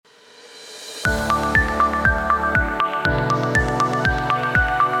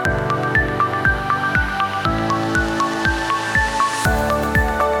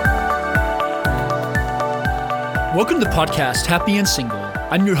Welcome to the podcast, Happy and Single.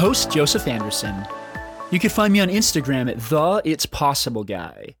 I'm your host, Joseph Anderson. You can find me on Instagram at the It's Possible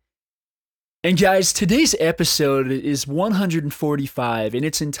Guy. And guys, today's episode is 145, and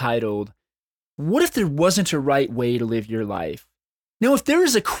it's entitled, What if there wasn't a right way to live your life? Now, if there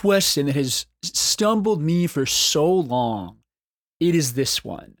is a question that has stumbled me for so long, it is this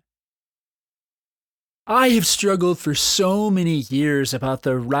one. I have struggled for so many years about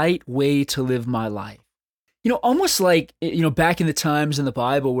the right way to live my life. Almost like, back in the times in the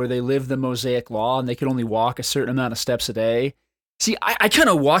Bible where they lived the Mosaic law and they could only walk a certain amount of steps a day. See, I kind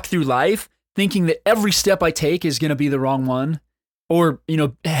of walk through life thinking that every step I take is going to be the wrong one, or,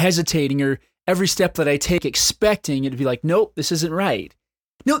 hesitating, or every step that I take expecting it to be like, nope, this isn't right.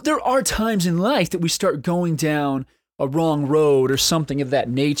 No, there are times in life that we start going down a wrong road or something of that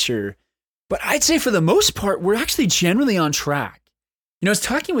nature. But I'd say for the most part, we're actually generally on track. I was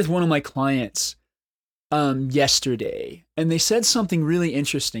talking with one of my clients yesterday, and they said something really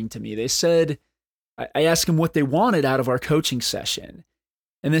interesting to me. They said, I asked them what they wanted out of our coaching session.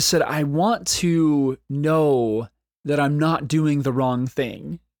 And they said, I want to know that I'm not doing the wrong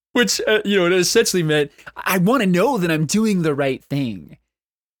thing, which, it essentially meant I want to know that I'm doing the right thing.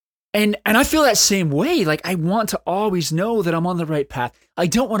 And I feel that same way. Like, I want to always know that I'm on the right path. I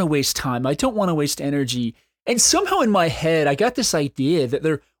don't want to waste time. I don't want to waste energy. And somehow in my head, I got this idea that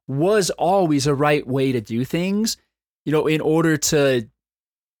there was always a right way to do things, in order to,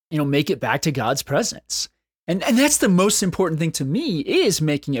 make it back to God's presence. And that's the most important thing to me, is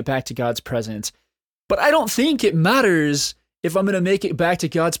making it back to God's presence. But I don't think it matters if I'm going to make it back to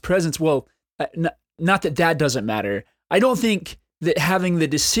God's presence. Well, not that doesn't matter. I don't think that having the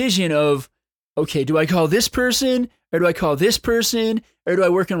decision of, okay, do I call this person, or do I call this person, or do I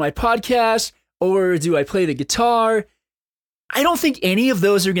work on my podcast, or do I play the guitar? I don't think any of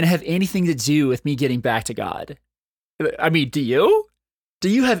those are going to have anything to do with me getting back to God. I mean, do you? Do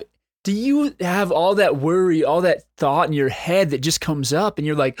you have all that worry, all that thought in your head that just comes up and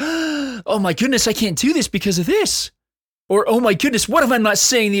you're like, oh my goodness, I can't do this because of this? Or, oh my goodness, what if I'm not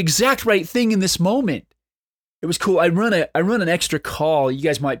saying the exact right thing in this moment? It was cool. I run an extra call. You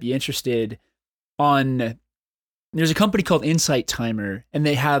guys might be interested on, there's a company called Insight Timer, and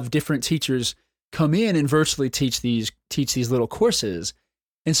they have different teachers come in and virtually teach these little courses.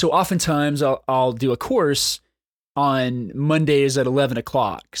 And so oftentimes I'll do a course on Mondays at 11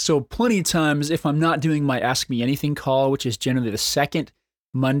 o'clock. So plenty of times, if I'm not doing my Ask Me Anything call, which is generally the second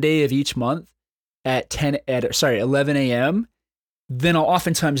Monday of each month at 11 a.m., then I'll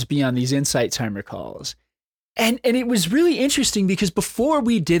oftentimes be on these Insight Timer calls. And it was really interesting because before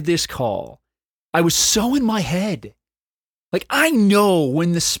we did this call, I was so in my head. Like, I know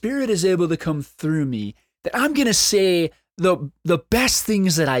when the Spirit is able to come through me that I'm going to say the best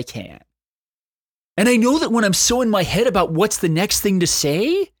things that I can. And I know that when I'm so in my head about what's the next thing to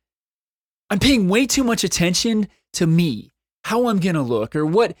say, I'm paying way too much attention to me, how I'm going to look, or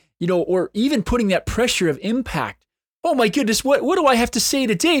what, or even putting that pressure of impact. Oh my goodness, what do I have to say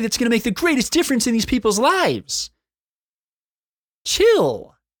today that's going to make the greatest difference in these people's lives?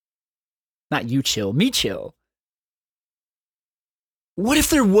 Chill. Not you chill, me chill. What if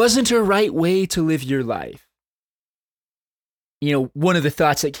there wasn't a right way to live your life? One of the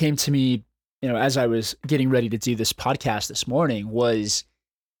thoughts that came to me, as I was getting ready to do this podcast this morning was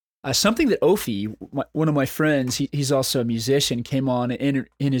something that Ophi, one of my friends, he's also a musician, came on in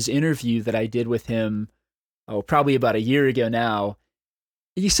his interview that I did with him, probably about a year ago now.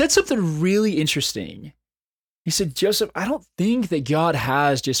 He said something really interesting. He said, Joseph, I don't think that God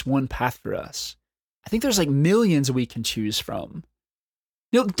has just one path for us. I think there's like millions we can choose from.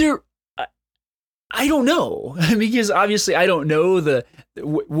 I don't know, because obviously I don't know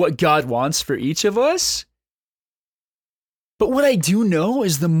what God wants for each of us. But what I do know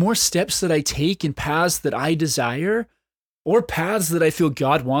is the more steps that I take in paths that I desire, or paths that I feel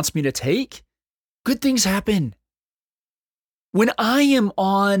God wants me to take, good things happen. When I am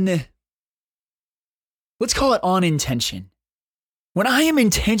on, let's call it on intention. When I am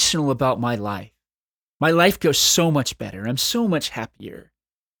intentional about my life goes so much better. I'm so much happier.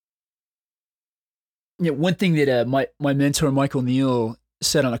 One thing that my mentor, Michael Neal,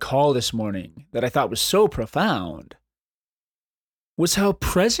 said on a call this morning that I thought was so profound was how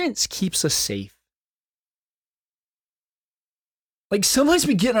presence keeps us safe. Like, sometimes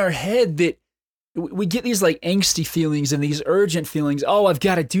we get in our head that we get these like angsty feelings and these urgent feelings. Oh, I've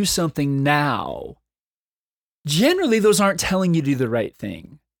got to do something now. Generally, those aren't telling you to do the right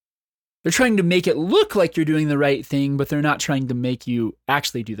thing. They're trying to make it look like you're doing the right thing, but they're not trying to make you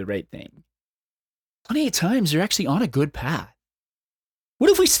actually do the right thing. Plenty of times, you're actually on a good path.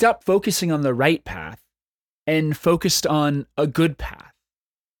 What if we stop focusing on the right path and focused on a good path.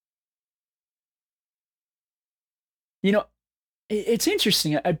 You know, it's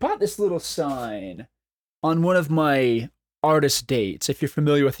interesting. I bought this little sign on one of my artist dates. If you're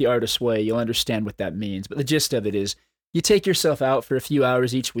familiar with the artist way, you'll understand what that means. But the gist of it is you take yourself out for a few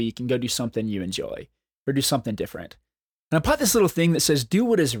hours each week and go do something you enjoy or do something different. And I bought this little thing that says, do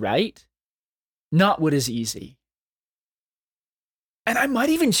what is right, not what is easy. And I might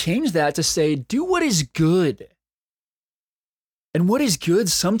even change that to say, do what is good. And what is good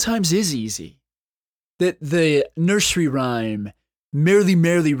sometimes is easy. The nursery rhyme, merrily,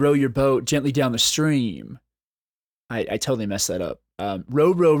 merrily row your boat gently down the stream. I totally messed that up.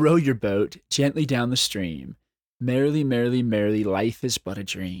 Row, row, row your boat gently down the stream. Merrily, merrily, merrily, life is but a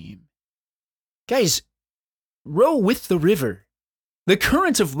dream. Guys, row with the river. The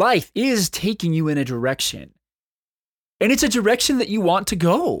current of life is taking you in a direction. And it's a direction that you want to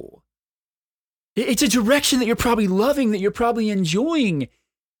go. It's a direction that you're probably loving, that you're probably enjoying,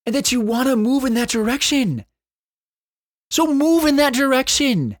 and that you want to move in that direction. So move in that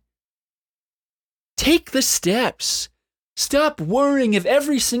direction. Take the steps. Stop worrying if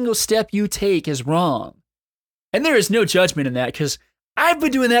every single step you take is wrong. And there is no judgment in that because I've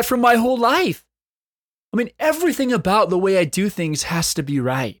been doing that for my whole life. I mean, everything about the way I do things has to be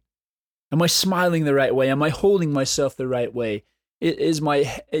right. Am I smiling the right way? Am I holding myself the right way? Is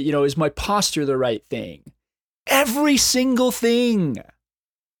my posture the right thing? Every single thing.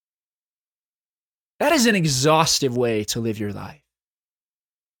 That is an exhaustive way to live your life.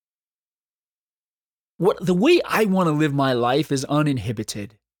 The way I want to live my life is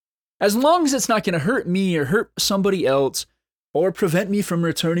uninhibited. As long as it's not going to hurt me or hurt somebody else or prevent me from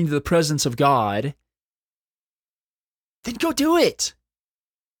returning to the presence of God, then go do it.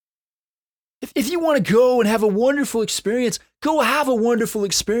 If you want to go and have a wonderful experience, go have a wonderful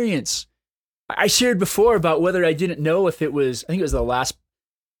experience. I shared before about whether I didn't know if it was, I think it was the last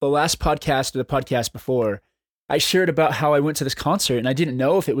podcast or the podcast before. I shared about how I went to this concert and I didn't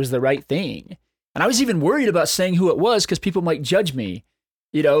know if it was the right thing. And I was even worried about saying who it was because people might judge me.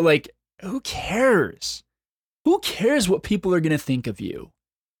 You know, like, who cares? Who cares what people are going to think of you?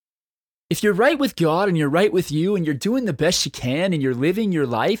 If you're right with God and you're right with you and you're doing the best you can and you're living your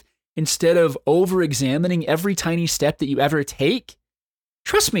life instead of over-examining every tiny step that you ever take,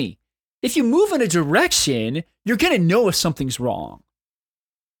 trust me, if you move in a direction, you're going to know if something's wrong.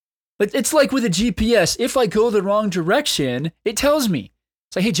 But it's like with a GPS. If I go the wrong direction, it tells me.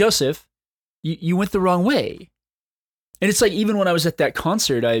 It's like, hey, Joseph, you went the wrong way. And it's like, even when I was at that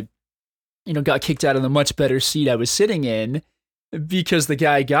concert, I got kicked out of the much better seat I was sitting in because the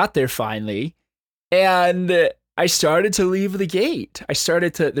guy got there finally. And I started to leave the gate.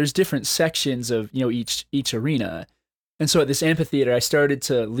 There's different sections of, each arena. And so at this amphitheater, I started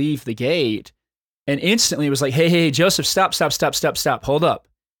to leave the gate and instantly it was like, hey, Joseph, stop, hold up.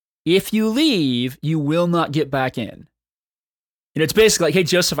 If you leave, you will not get back in. It's basically like, hey,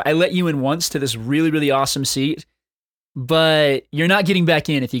 Joseph, I let you in once to this really, really awesome seat, but you're not getting back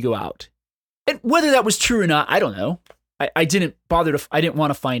in if you go out. And whether that was true or not, I don't know. I didn't want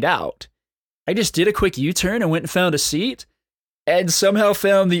to find out. I just did a quick U-turn and went and found a seat and somehow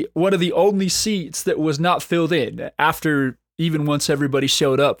found one of the only seats that was not filled in once everybody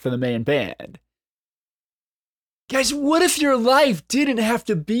showed up for the main band. Guys, what if your life didn't have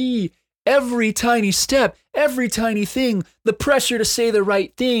to be every tiny step, every tiny thing, the pressure to say the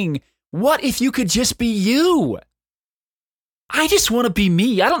right thing? What if you could just be you? I just want to be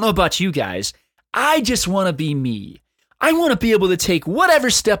me. I don't know about you guys. I just want to be me. I want to be able to take whatever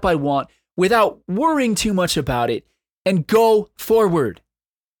step I want without worrying too much about it and go forward.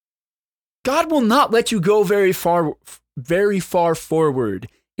 God will not let you go very far forward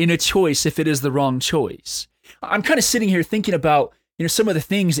in a choice if it is the wrong choice. I'm kind of sitting here thinking about, some of the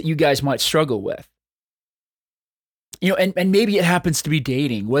things that you guys might struggle with. And maybe it happens to be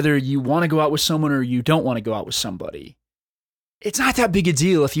dating, whether you want to go out with someone or you don't want to go out with somebody. It's not that big a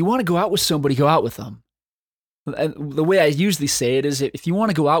deal. If you want to go out with somebody, go out with them. And the way I usually say it is if you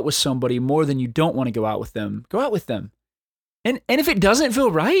want to go out with somebody more than you don't want to go out with them, go out with them. And if it doesn't feel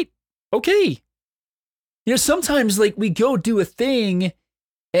right, okay. Sometimes like we go do a thing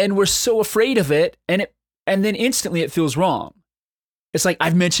and we're so afraid of it and then instantly it feels wrong. It's like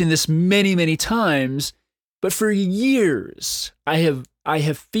I've mentioned this many, many times, but for years I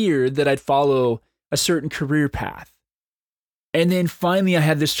have feared that I'd follow a certain career path. And then finally I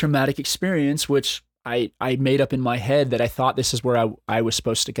had this traumatic experience, which I made up in my head that I thought this is where I was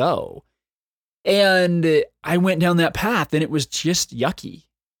supposed to go. And I went down that path and it was just yucky.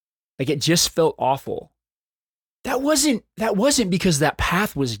 Like it just felt awful. That wasn't because that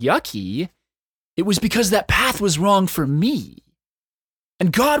path was yucky. it was because that path was wrong for me.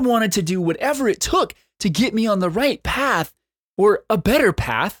 And God wanted to do whatever it took to get me on the right path or a better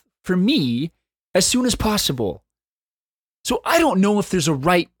path for me as soon as possible. So I don't know if there's a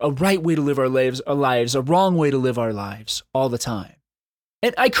right way to live our lives, a wrong way to live our lives all the time.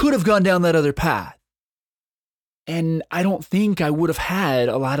 And I could have gone down that other path. And I don't think I would have had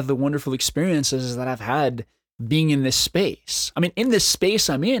a lot of the wonderful experiences that I've had being in this space. I mean, in this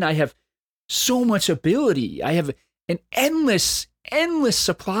space I'm in, I have so much ability. I have an endless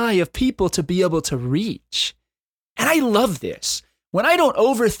supply of people to be able to reach. And I love this. When I don't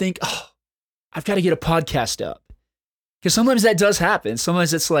overthink, I've got to get a podcast up. Because sometimes that does happen.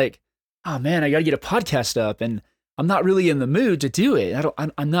 Sometimes it's like, oh man, I got to get a podcast up and I'm not really in the mood to do it.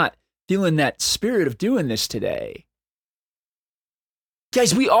 I'm not feeling that spirit of doing this today.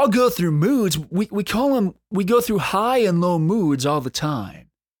 Guys, we all go through moods. We go through high and low moods all the time.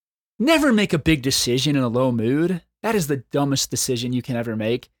 Never make a big decision in a low mood. That is the dumbest decision you can ever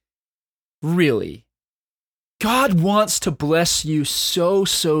make. Really. God wants to bless you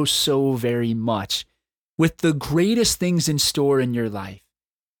so very much with the greatest things in store in your life.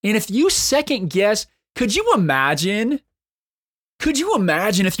 And if you second guess, could you imagine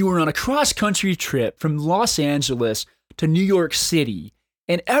if you were on a cross-country trip from Los Angeles to New York City,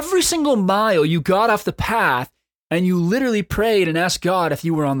 and every single mile you got off the path and you literally prayed and asked God if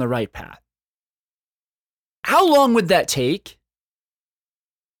you were on the right path? How long would that take?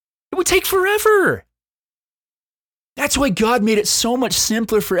 It would take forever. That's why God made it so much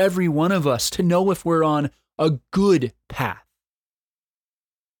simpler for every one of us to know if we're on a good path.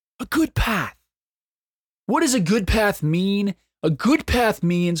 A good path. What does a good path mean? A good path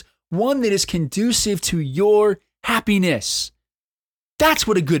means one that is conducive to your happiness. That's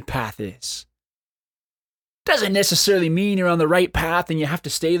what a good path is. Doesn't necessarily mean you're on the right path and you have to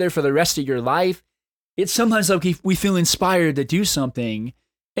stay there for the rest of your life. It's sometimes like we feel inspired to do something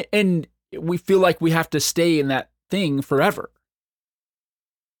and we feel like we have to stay in that thing forever.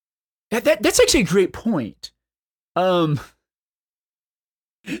 That's actually a great point. That's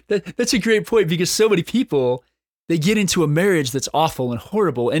a great point because so many people, they get into a marriage that's awful and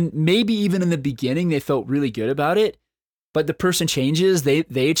horrible, and maybe even in the beginning they felt really good about it, but the person changes,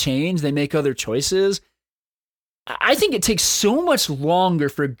 they change, they make other choices. I think it takes so much longer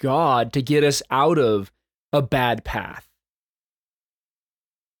for God to get us out of a bad path,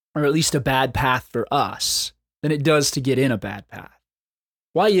 or at least a bad path for us, than it does to get in a bad path.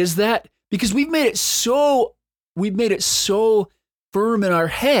 Why is that? Because we've made it so firm in our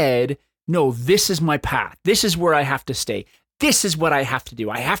head, no, this is my path. This is where I have to stay. This is what I have to do.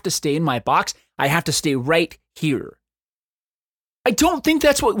 I have to stay in my box. I have to stay right here. I don't think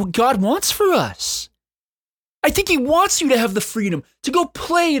that's what God wants for us. I think he wants you to have the freedom to go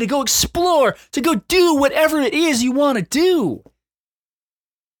play, to go explore, to go do whatever it is you want to do.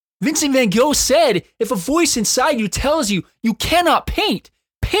 Vincent van Gogh said, if a voice inside you tells you you cannot paint,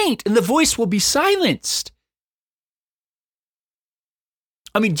 paint and the voice will be silenced.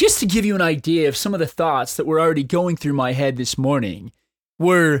 I mean, just to give you an idea of some of the thoughts that were already going through my head this morning,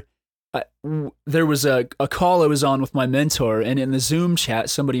 there was a call I was on with my mentor, and in the Zoom chat,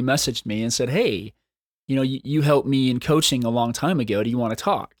 somebody messaged me and said, hey, you helped me in coaching a long time ago. Do you want to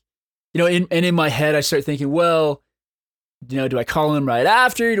talk? In my head, I start thinking, well, do I call him right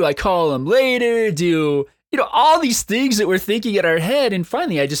after? Do I call him later? All these things that we're thinking in our head. And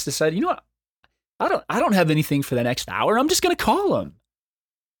finally, I just decided, what? I don't have anything for the next hour. I'm just going to call him.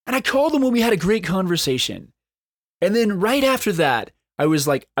 And I called him when we had a great conversation. And then right after that, I was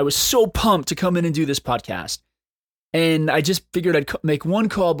so pumped to come in and do this podcast. And I just figured I'd make one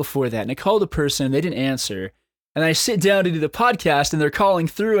call before that. And I called a person, and they didn't answer. And I sit down to do the podcast, and they're calling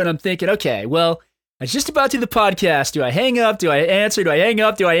through, and I'm thinking, okay, well, I was just about to do the podcast. Do I hang up? Do I answer? Do I hang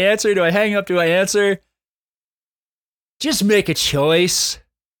up? Do I answer? Do I hang up? Do I answer? Just make a choice.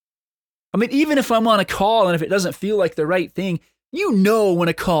 I mean, even if I'm on a call and if it doesn't feel like the right thing, when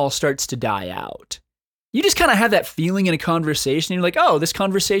a call starts to die out. You just kind of have that feeling in a conversation. You're like, oh, this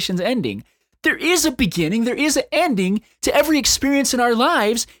conversation's ending. There is a beginning, there is an ending to every experience in our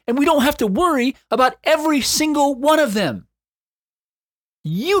lives, and we don't have to worry about every single one of them.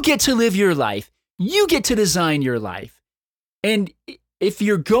 You get to live your life. You get to design your life. And if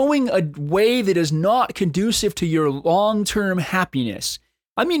you're going a way that is not conducive to your long-term happiness,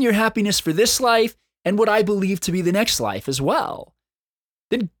 I mean your happiness for this life and what I believe to be the next life as well,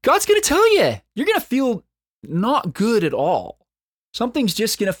 then God's going to tell you, you're going to feel not good at all. Something's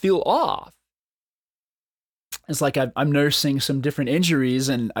just going to feel off. It's like I'm nursing some different injuries,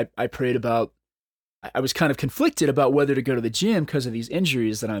 and I prayed about I was kind of conflicted about whether to go to the gym because of these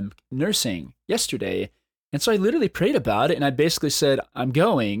injuries that I'm nursing yesterday. And so I literally prayed about it and I basically said, I'm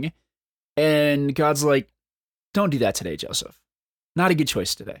going. And God's like, don't do that today, Joseph. Not a good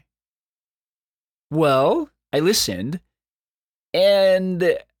choice today. Well, I listened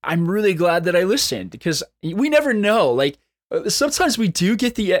and I'm really glad that I listened because we never know. Like sometimes we do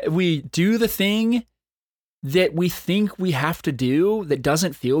the thing that we think we have to do that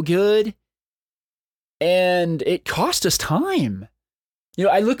doesn't feel good. And it cost us time.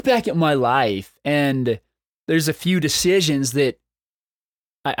 I look back at my life and there's a few decisions that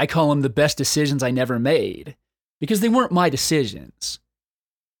I call them the best decisions I never made because they weren't my decisions.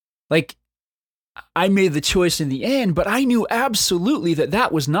 Like, I made the choice in the end, but I knew absolutely that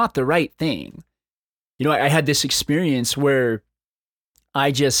that was not the right thing. I had this experience where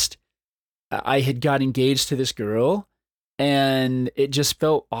I had got engaged to this girl and it just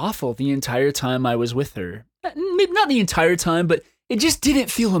felt awful the entire time I was with her. Maybe not the entire time, but it just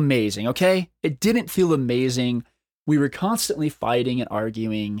didn't feel amazing, okay? It didn't feel amazing. We were constantly fighting and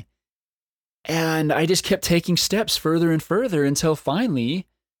arguing. And I just kept taking steps further and further until finally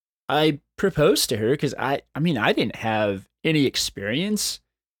I proposed to her because I didn't have any experience.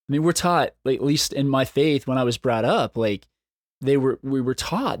 We're taught, like, at least in my faith when I was brought up, like we were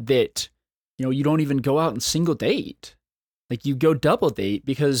taught that, you don't even go out and single date. Like you go double date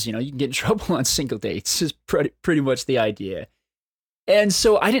because, you can get in trouble on single dates is pretty much the idea. And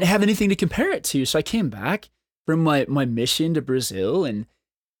so I didn't have anything to compare it to. So I came back from my mission to Brazil and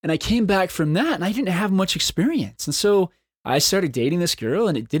I came back from that and I didn't have much experience. And so I started dating this girl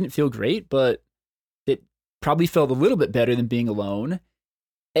and it didn't feel great, but it probably felt a little bit better than being alone.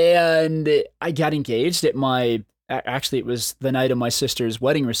 And I got engaged at it was the night of my sister's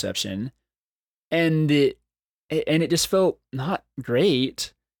wedding reception. And it just felt not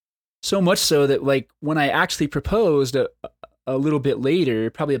great. So much so that like when I actually proposed a little bit later,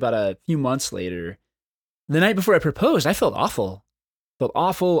 probably about a few months later, the night before I proposed, I felt awful. Felt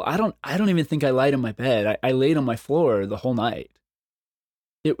awful. I don't even think I lied in my bed. I laid on my floor the whole night.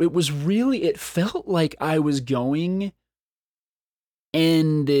 It felt like I was going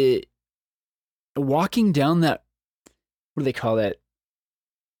and walking down that, what do they call that?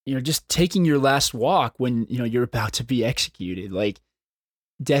 Just taking your last walk when, you're about to be executed, like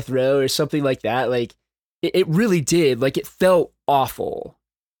death row or something like that. Like it really did. Like it felt awful.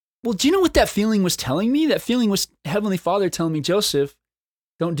 Well, do you know what that feeling was telling me? That feeling was Heavenly Father telling me, Joseph,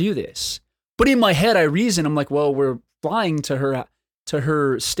 don't do this. But in my head, I reason, I'm like, well, we're flying to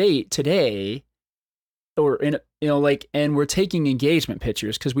her state today, and we're taking engagement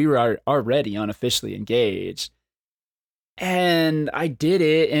pictures because we were already unofficially engaged. And I did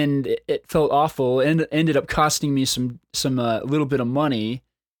it, and it felt awful, and ended up costing me some little bit of money.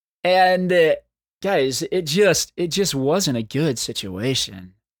 And guys, it just wasn't a good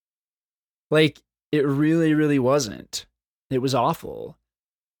situation. Like it really, really wasn't. It was awful.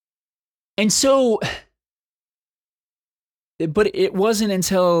 And so, but it wasn't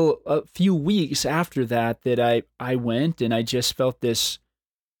until a few weeks after that I went and I just felt this,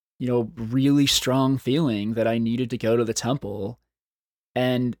 really strong feeling that I needed to go to the temple.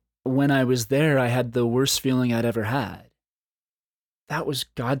 And when I was there, I had the worst feeling I'd ever had. That was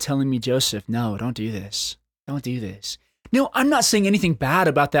God telling me, Joseph, no, don't do this. Don't do this. No, I'm not saying anything bad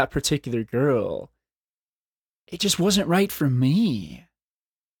about that particular girl. It just wasn't right for me.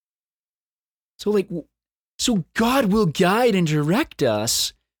 So God will guide and direct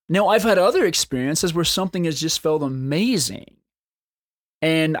us. Now, I've had other experiences where something has just felt amazing.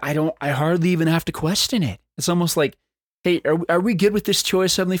 And I hardly even have to question it. It's almost like, hey, are we good with this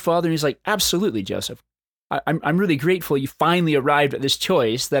choice, Heavenly Father? And he's like, absolutely, Joseph. I'm really grateful you finally arrived at this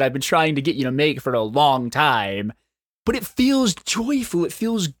choice that I've been trying to get you to make for a long time. But it feels joyful. It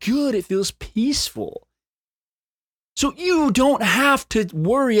feels good. It feels peaceful. So you don't have to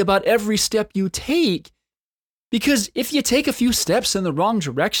worry about every step you take, because if you take a few steps in the wrong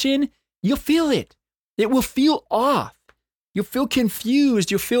direction, you'll feel it. It will feel off. You'll feel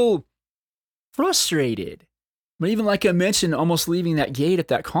confused. You'll feel frustrated. But even like I mentioned, almost leaving that gate at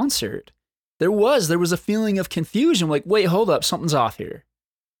that concert, there was a feeling of confusion. Like, wait, hold up, something's off here.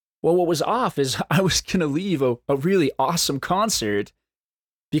 Well, what was off is I was going to leave a really awesome concert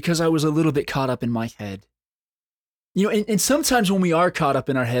because I was a little bit caught up in my head. And sometimes when we are caught up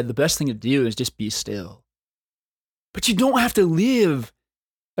in our head, the best thing to do is just be still. But you don't have to live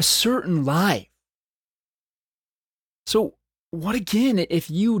a certain life. So what again, if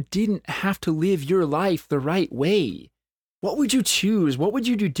you didn't have to live your life the right way? What would you choose? What would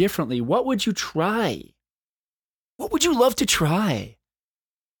you do differently? What would you try? What would you love to try?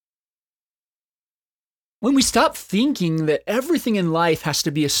 When we stop thinking that everything in life has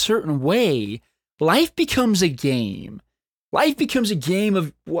to be a certain way, life becomes a game. Life becomes a game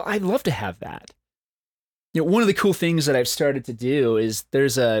of, well, I'd love to have that. One of the cool things that I've started to do is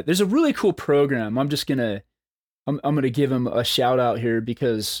there's a really cool program. I'm gonna give him a shout out here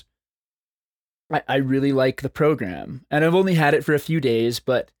because I really like the program, and I've only had it for a few days,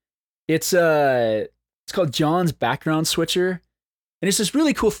 but it's called John's Background Switcher, and it's this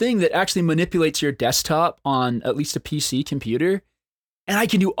really cool thing that actually manipulates your desktop on at least a PC computer, and I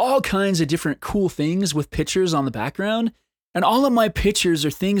can do all kinds of different cool things with pictures on the background, and all of my pictures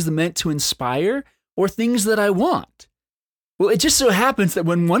are things that meant to inspire or things that I want. Well, it just so happens that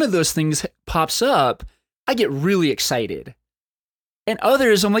when one of those things pops up, I get really excited. And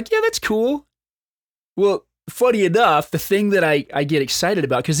others, I'm like, yeah, that's cool. Well, funny enough, the thing that I get excited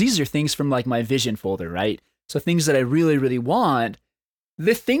about, because these are things from like my vision folder, right? So things that I really, really want.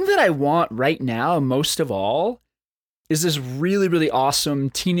 The thing that I want right now, most of all, is this really, really awesome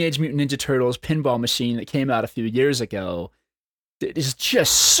Teenage Mutant Ninja Turtles pinball machine that came out a few years ago. It is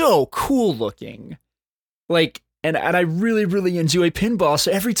just so cool looking. Like, and I really, really enjoy pinball.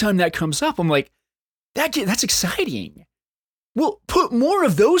 So every time that comes up, I'm like, that's exciting. Well, put more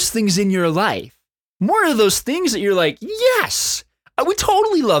of those things in your life. More of those things that you're like, yes, I would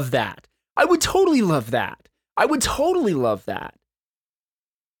totally love that. I would totally love that. I would totally love that.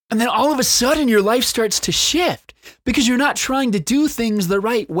 And then all of a sudden your life starts to shift because you're not trying to do things the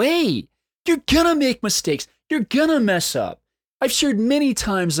right way. You're gonna make mistakes. You're gonna mess up. I've shared many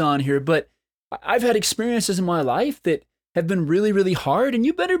times on here, but I've had experiences in my life that have been really, really hard, and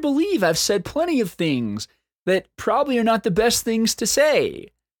you better believe I've said plenty of things that probably are not the best things to say.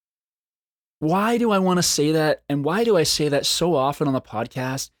 Why do I want to say that, and why do I say that so often on the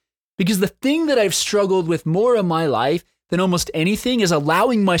podcast? Because the thing that I've struggled with more in my life than almost anything is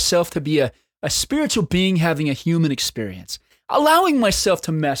allowing myself to be a spiritual being having a human experience, allowing myself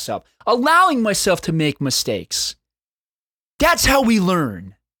to mess up, allowing myself to make mistakes. That's how we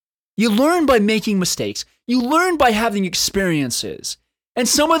learn. You learn by making mistakes. You learn by having experiences. And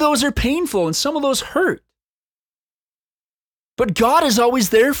some of those are painful and some of those hurt. But God is always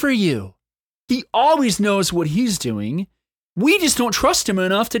there for you. He always knows what He's doing. We just don't trust Him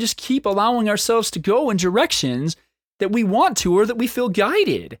enough to just keep allowing ourselves to go in directions that we want to or that we feel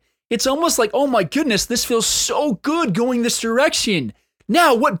guided. It's almost like, oh my goodness, this feels so good going this direction.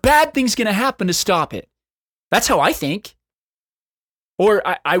 Now, what bad thing's going to happen to stop it? That's how I think. Or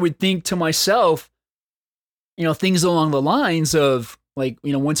I would think to myself, things along the lines of, like,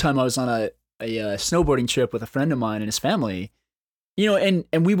 one time I was on a snowboarding trip with a friend of mine and his family, and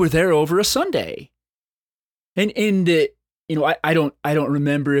we were there over a Sunday. And I don't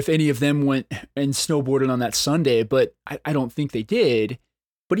remember if any of them went and snowboarded on that Sunday, but I don't think they did.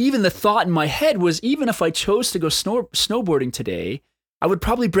 But even the thought in my head was, even if I chose to go snowboarding today, I would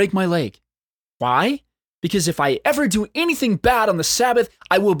probably break my leg. Why? Because if I ever do anything bad on the Sabbath,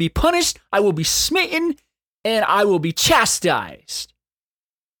 I will be punished, I will be smitten, and I will be chastised.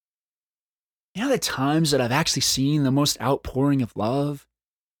 The times that I've actually seen the most outpouring of love?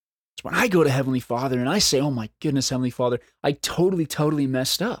 It's when I go to Heavenly Father and I say, oh my goodness, Heavenly Father, I totally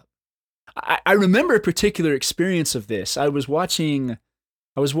messed up. I remember a particular experience of this. I was watching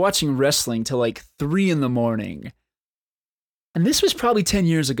wrestling till like 3 a.m. And this was probably 10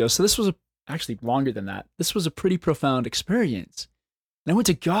 years ago, so this was actually longer than that. This was a pretty profound experience. And I went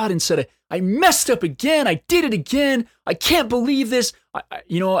to God and said, I messed up again. I did it again. I can't believe this.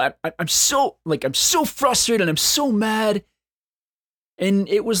 I'm so frustrated and I'm so mad. And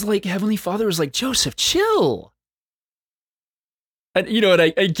it was like Heavenly Father was like, Joseph, chill. And I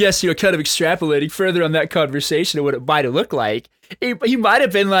guess kind of extrapolating further on that conversation of what it might have looked like. He might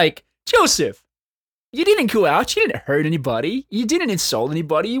have been like, Joseph, you didn't go out. You didn't hurt anybody. You didn't insult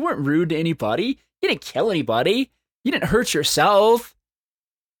anybody. You weren't rude to anybody. You didn't kill anybody. You didn't hurt yourself.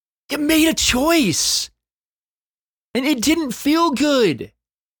 You made a choice. And it didn't feel good.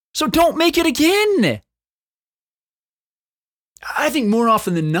 So don't make it again. I think more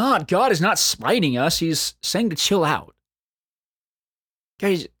often than not, God is not smiting us. He's saying to chill out.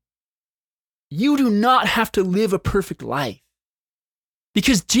 Guys, you do not have to live a perfect life.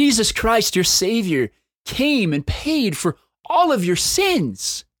 Because Jesus Christ, your Savior, came and paid for all of your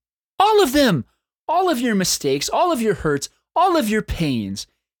sins. All of them. All of your mistakes, all of your hurts, all of your pains,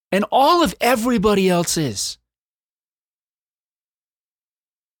 and all of everybody else's.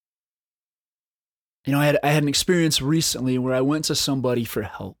 I had an experience recently where I went to somebody for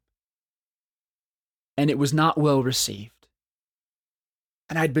help, and it was not well received.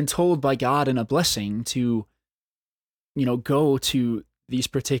 And I'd been told by God in a blessing to, go to these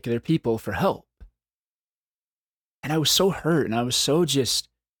particular people for help. And I was so hurt and I was so just,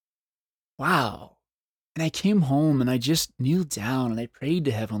 wow. And I came home and I just kneeled down and I prayed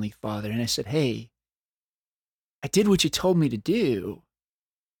to Heavenly Father and I said, hey, I did what you told me to do.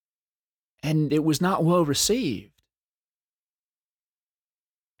 And it was not well received.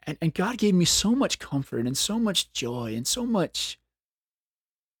 And God gave me so much comfort and so much joy and so much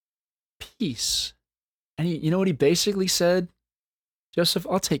peace. And you know what he basically said? Joseph,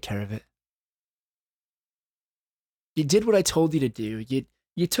 I'll take care of it. You did what I told you to do.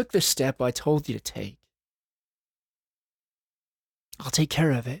 You took the step I told you to take. I'll take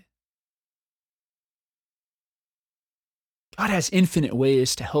care of it. God has infinite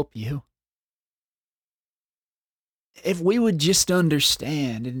ways to help you. If we would just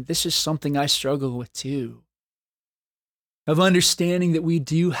understand, and this is something I struggle with too, of understanding that we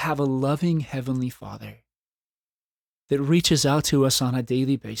do have a loving Heavenly Father that reaches out to us on a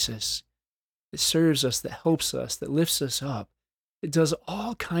daily basis, that serves us, that helps us, that lifts us up, that does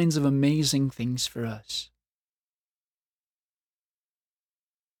all kinds of amazing things for us.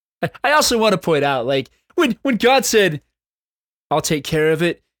 I also want to point out, like, when God said, I'll take care of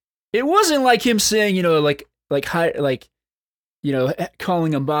it, it wasn't like him saying,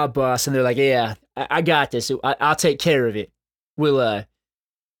 calling him Bob Boss, and they're like, yeah, I got this. I'll take care of it. We'll,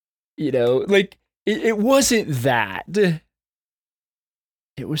 it wasn't that.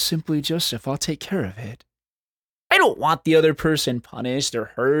 It was simply, Joseph, I'll take care of it. I don't want the other person punished or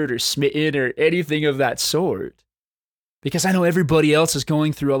hurt or smitten or anything of that sort. Because I know everybody else is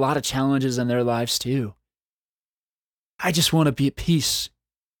going through a lot of challenges in their lives too. I just want to be at peace.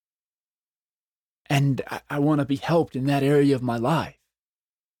 And I want to be helped in that area of my life.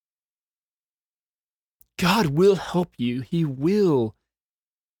 God will help you. He will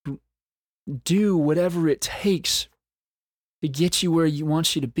do whatever it takes to get you where He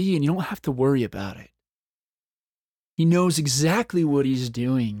wants you to be, and you don't have to worry about it. He knows exactly what He's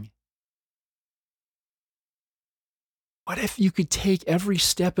doing. What if you could take every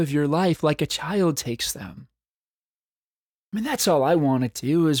step of your life like a child takes them? I mean, that's all I want to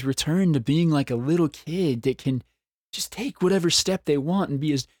do, is return to being like a little kid that can just take whatever step they want and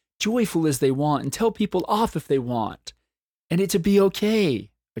be as joyful as they want and tell people off if they want, and it to be okay.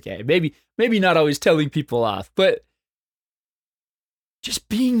 Okay, maybe not always telling people off, but just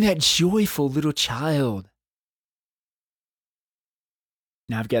being that joyful little child.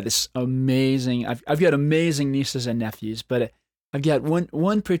 Now I've got this amazing, I've got amazing nieces and nephews, but I've got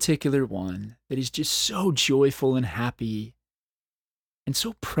one particular one that is just so joyful and happy and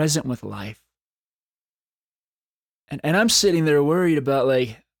so present with life. And I'm sitting there worried about,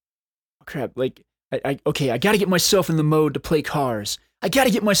 like, oh crap, like, I got to get myself in the mode to play cars. I got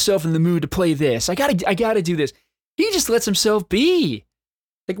to get myself in the mood to play this. I got to do this. He just lets himself be.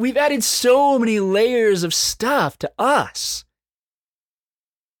 Like, we've added so many layers of stuff to us.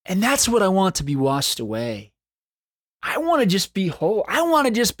 And that's what I want to be washed away. I want to just be whole. I want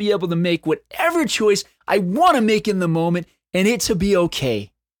to just be able to make whatever choice I want to make in the moment, and it to be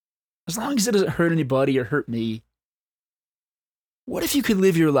okay. As long as it doesn't hurt anybody or hurt me. What if you could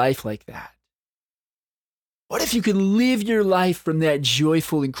live your life like that? What if you could live your life from that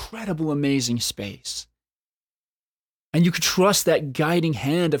joyful, incredible, amazing space? And you could trust that guiding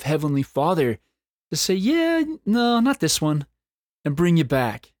hand of Heavenly Father to say, yeah, no, not this one, and bring you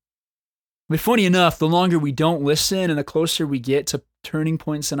back. But funny enough, the longer we don't listen and the closer we get to turning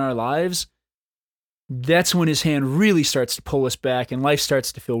points in our lives, that's when His hand really starts to pull us back and life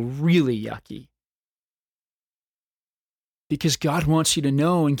starts to feel really yucky. Because God wants you to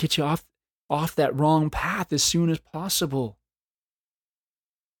know and get you off that wrong path as soon as possible.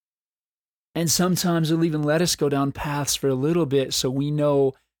 And sometimes He'll even let us go down paths for a little bit so we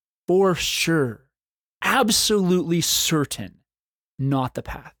know for sure, absolutely certain, not the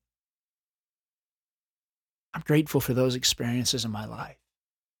path. I'm grateful for those experiences in my life.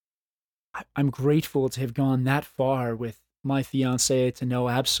 I'm grateful to have gone that far with my fiancée to know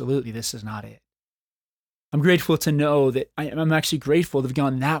absolutely this is not it. I'm grateful to know that I'm actually grateful to have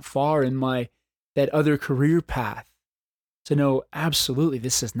gone that far in that other career path to know absolutely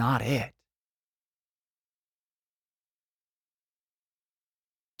this is not it.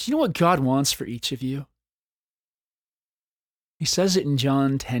 Do you know what God wants for each of you? He says it in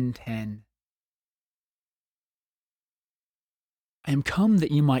John 10:10. I am come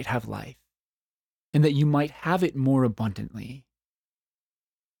that you might have life, and that you might have it more abundantly.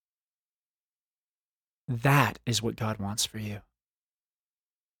 That is what God wants for you.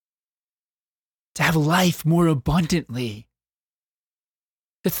 To have life more abundantly.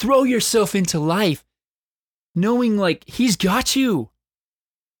 To throw yourself into life, knowing like He's got you.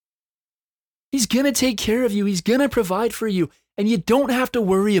 He's going to take care of you. He's going to provide for you, and you don't have to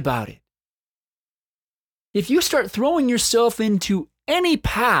worry about it. If you start throwing yourself into any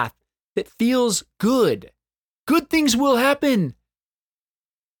path that feels good, good things will happen.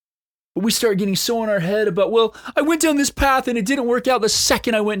 But we start getting so in our head about, well, I went down this path and it didn't work out the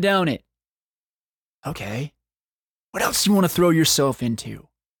second I went down it. Okay. What else do you want to throw yourself into?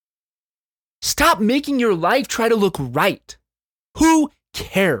 Stop making your life try to look right. Who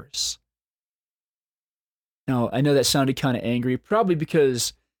cares? Now, I know that sounded kind of angry, probably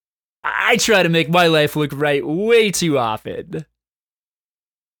because I try to make my life look right way too often.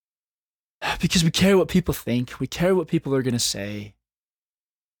 Because we care what people think. We care what people are going to say.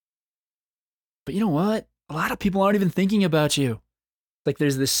 But you know what? A lot of people aren't even thinking about you. Like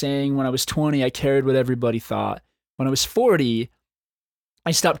there's this saying, when I was 20, I cared what everybody thought. When I was 40,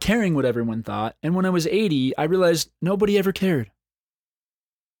 I stopped caring what everyone thought. And when I was 80, I realized nobody ever cared.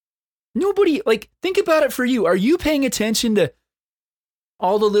 Nobody, think about it for you. Are you paying attention to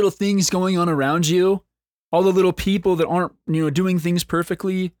all the little things going on around you? All the little people that aren't, doing things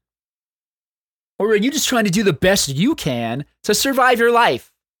perfectly? Or are you just trying to do the best you can to survive your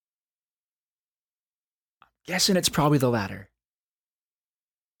life? I'm guessing it's probably the latter.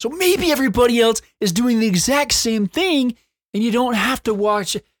 So maybe everybody else is doing the exact same thing, and you don't have to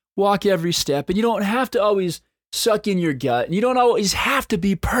walk every step, and you don't have to always suck in your gut, and you don't always have to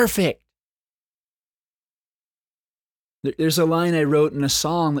be perfect. There's a line I wrote in a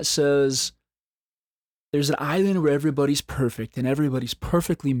song that says, there's an island where everybody's perfect and everybody's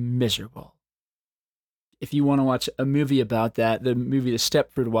perfectly miserable. If you want to watch a movie about that, the movie The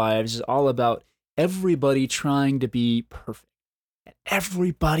Stepford Wives is all about everybody trying to be perfect. And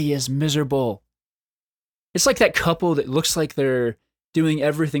everybody is miserable. It's like that couple that looks like they're doing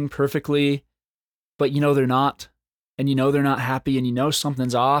everything perfectly, but they're not. And they're not happy, and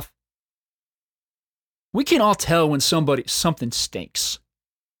something's off. We can all tell when something stinks.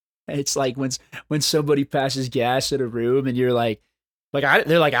 It's like when somebody passes gas in a room and you're they're like,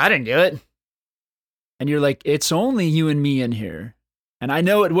 I didn't do it. And you're like, it's only you and me in here. And I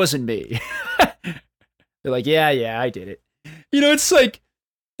know it wasn't me. They're like, yeah, I did it. It's like,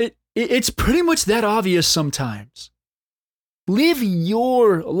 it's pretty much that obvious sometimes. Live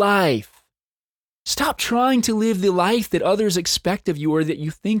your life. Stop trying to live the life that others expect of you or that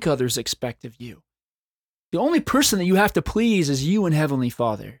you think others expect of you. The only person that you have to please is you and Heavenly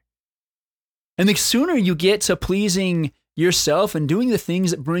Father. And the sooner you get to pleasing yourself and doing the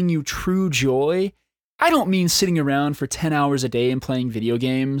things that bring you true joy, I don't mean sitting around for 10 hours a day and playing video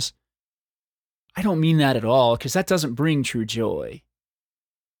games. I don't mean that at all, because that doesn't bring true joy.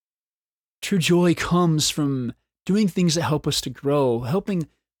 True joy comes from doing things that help us to grow,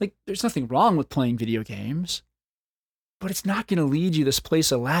 there's nothing wrong with playing video games, but it's not going to lead you to this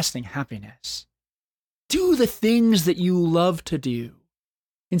place of lasting happiness. Do the things that you love to do.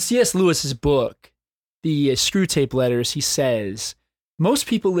 In C.S. Lewis's book, The Screwtape Letters, he says, most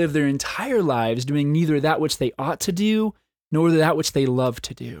people live their entire lives doing neither that which they ought to do, nor that which they love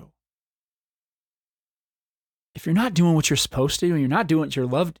to do. If you're not doing what you're supposed to, and you're not doing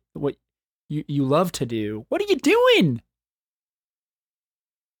what you love to do, what are you doing?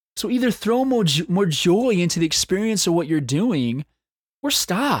 So either throw more joy into the experience of what you're doing, or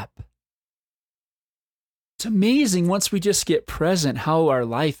stop. It's amazing once we just get present how our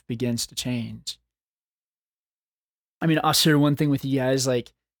life begins to change. I mean, I'll share one thing with you guys.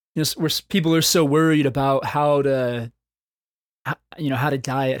 Where people are so worried about how to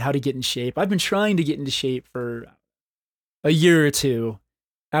diet, how to get in shape. I've been trying to get into shape for a year or two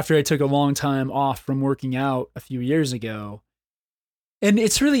after I took a long time off from working out a few years ago. And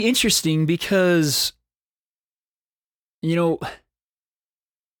it's really interesting because,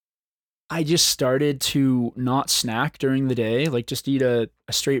 I just started to not snack during the day, just eat a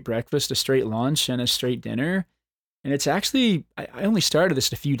straight breakfast, a straight lunch, and a straight dinner. And it's actually, I only started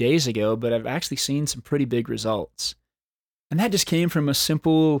this a few days ago, but I've actually seen some pretty big results. And that just came from a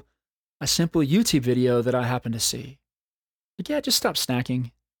simple YouTube video that I happened to see. Just stop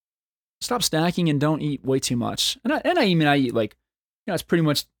snacking. Stop snacking and don't eat way too much. And I eat it's pretty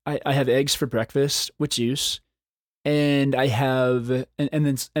much, I have eggs for breakfast with juice. And I have,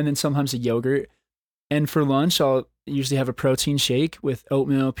 and then sometimes a yogurt. And for lunch, I'll usually have a protein shake with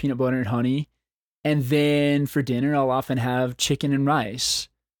oatmeal, peanut butter, and honey. And then for dinner, I'll often have chicken and rice.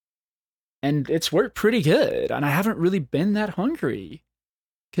 And it's worked pretty good. And I haven't really been that hungry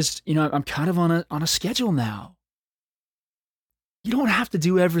because, I'm kind of on a schedule now. You don't have to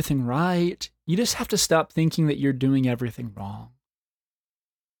do everything right. You just have to stop thinking that you're doing everything wrong.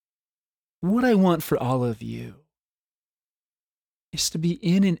 What I want for all of you is to be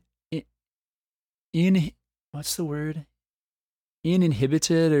in in what's the word?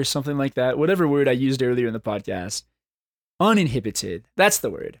 Uninhibited or something like that. Whatever word I used earlier in the podcast. Uninhibited. That's the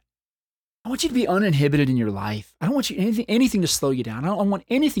word. I want you to be uninhibited in your life. I don't want you anything to slow you down. I don't want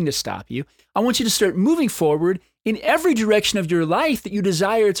anything to stop you. I want you to start moving forward in every direction of your life that you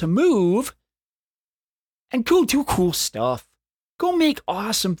desire to move, and go do cool stuff. Go make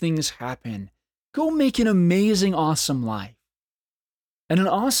awesome things happen. Go make an amazing, awesome life. And an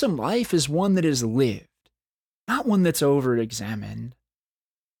awesome life is one that is lived, not one that's over-examined.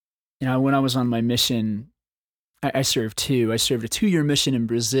 You know, when I was on my mission, I served two. I served a 2-year mission in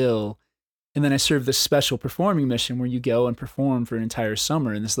Brazil, and then I served this special performing mission where you go and perform for an entire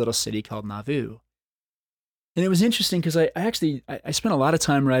summer in this little city called Nauvoo. And it was interesting because I spent a lot of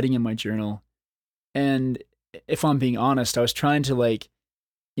time writing in my journal. And if I'm being honest, I was trying to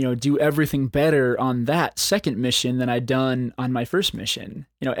do everything better on that second mission than I'd done on my first mission.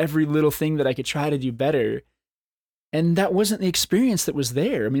 You know, every little thing that I could try to do better. And that wasn't the experience that was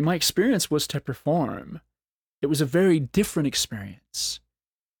there. I mean, my experience was to perform. It was a very different experience.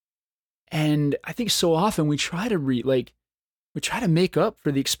 And I think so often we try to make up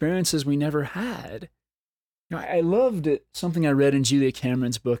for the experiences we never had. You know, I loved something I read in Julia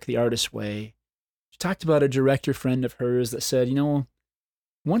Cameron's book, The Artist's Way. She talked about a director friend of hers that said,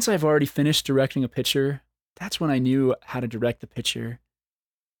 once I've already finished directing a picture, that's when I knew how to direct the picture.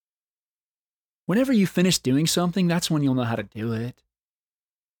 Whenever you finish doing something, that's when you'll know how to do it.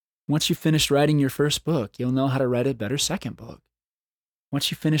 Once you finish writing your first book, you'll know how to write a better second book.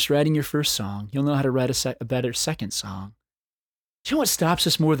 Once you finish writing your first song, you'll know how to write a better second song. Do you know what stops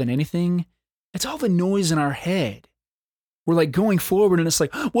us more than anything? It's all the noise in our head. We're going forward and it's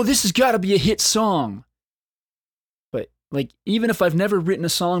well, this has got to be a hit song. But even if I've never written a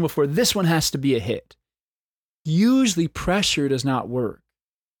song before, this one has to be a hit. Usually pressure does not work.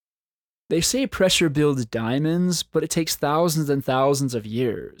 They say pressure builds diamonds, but it takes thousands and thousands of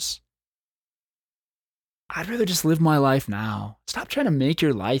years. I'd rather just live my life now. Stop trying to make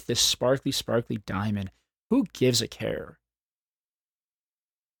your life this sparkly, sparkly diamond. Who gives a care?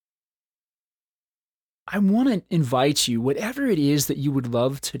 I want to invite you, whatever it is that you would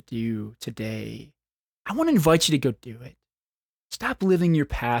love to do today, I want to invite you to go do it. Stop living your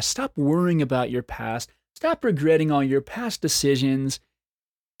past. Stop worrying about your past. Stop regretting all your past decisions,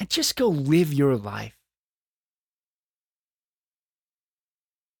 and just go live your life.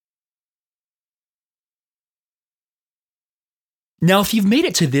 Now, if you've made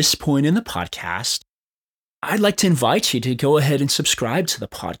it to this point in the podcast, I'd like to invite you to go ahead and subscribe to the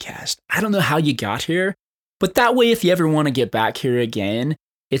podcast. I don't know how you got here, but that way, if you ever want to get back here again,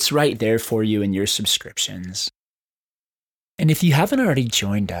 it's right there for you in your subscriptions. And if you haven't already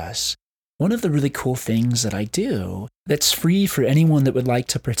joined us, one of the really cool things that I do that's free for anyone that would like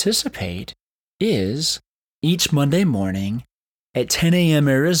to participate is each Monday morning at 10 a.m.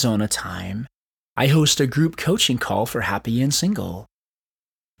 Arizona time, I host a group coaching call for Happy and Single.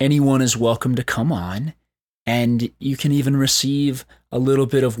 Anyone is welcome to come on, and you can even receive a little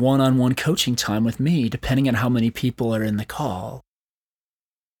bit of one-on-one coaching time with me, depending on how many people are in the call.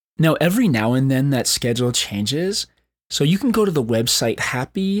 Now, every now and then that schedule changes, so you can go to the website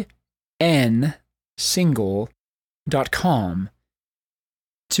happyandsingle.com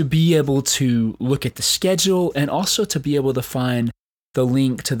to be able to look at the schedule and also to be able to find the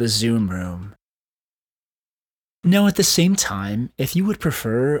link to the Zoom room. Now, at the same time, if you would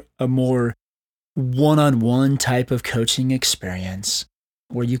prefer a more one-on-one type of coaching experience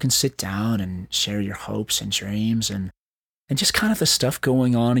where you can sit down and share your hopes and dreams and just kind of the stuff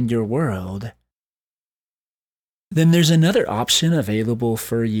going on in your world, then there's another option available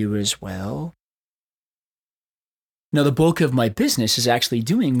for you as well. Now, the bulk of my business is actually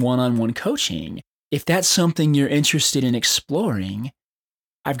doing one-on-one coaching. If that's something you're interested in exploring,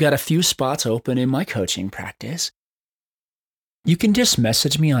 I've got a few spots open in my coaching practice. You can just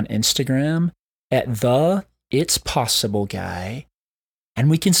message me on Instagram at the It's Possible Guy,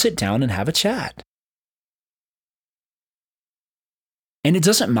 and we can sit down and have a chat. And it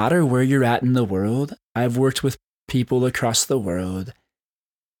doesn't matter where you're at in the world. I've worked with people across the world.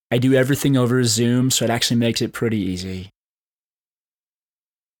 I do everything over Zoom, so it actually makes it pretty easy.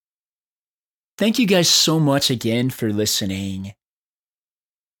 Thank you guys so much again for listening.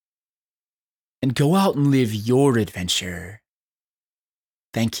 And go out and live your adventure.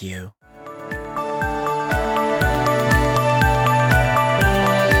 Thank you.